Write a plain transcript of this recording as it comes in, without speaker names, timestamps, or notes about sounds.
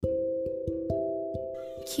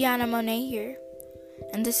Kiana Monet here,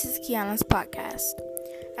 and this is Kiana's podcast.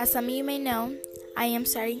 As some of you may know, I am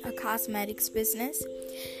starting a cosmetics business,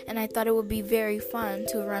 and I thought it would be very fun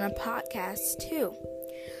to run a podcast too.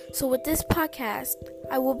 So with this podcast,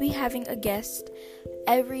 I will be having a guest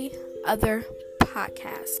every other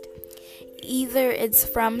podcast. Either it's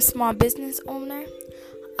from small business owner,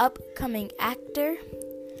 upcoming actor,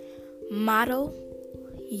 model,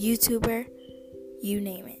 YouTuber, you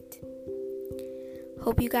name it.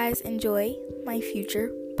 Hope you guys enjoy my future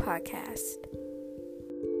podcast.